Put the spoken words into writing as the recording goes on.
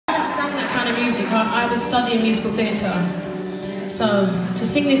I was studying musical theatre. So to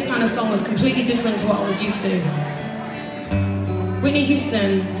sing this kind of song was completely different to what I was used to. Whitney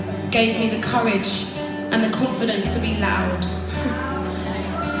Houston gave me the courage and the confidence to be loud.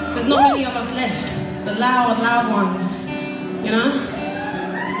 There's not many of us left, the loud, loud ones, you know?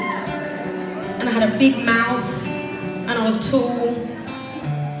 And I had a big mouth, and I was tall.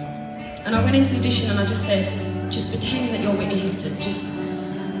 And I went into the audition and I just said, just pretend that you're Whitney Houston.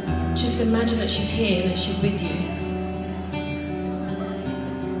 Just imagine that she's here and that she's with you.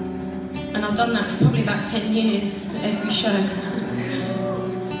 And I've done that for probably about 10 years at every show.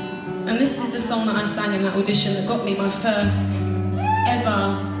 And this is the song that I sang in that audition that got me my first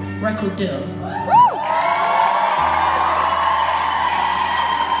ever record deal.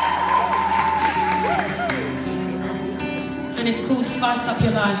 And it's called Spice Up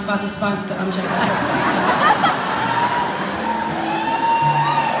Your Life by the Spice Girls. I'm joking.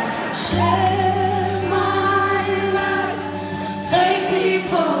 Share my life, take me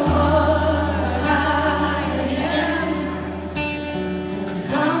for what I am,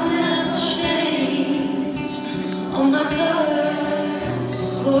 'cause I'm not change all my colors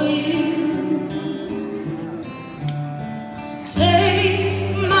for you.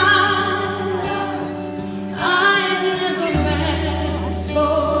 Take my life, I've never asked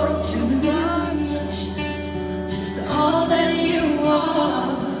for too much, just all that you are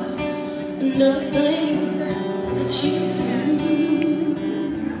and nothing.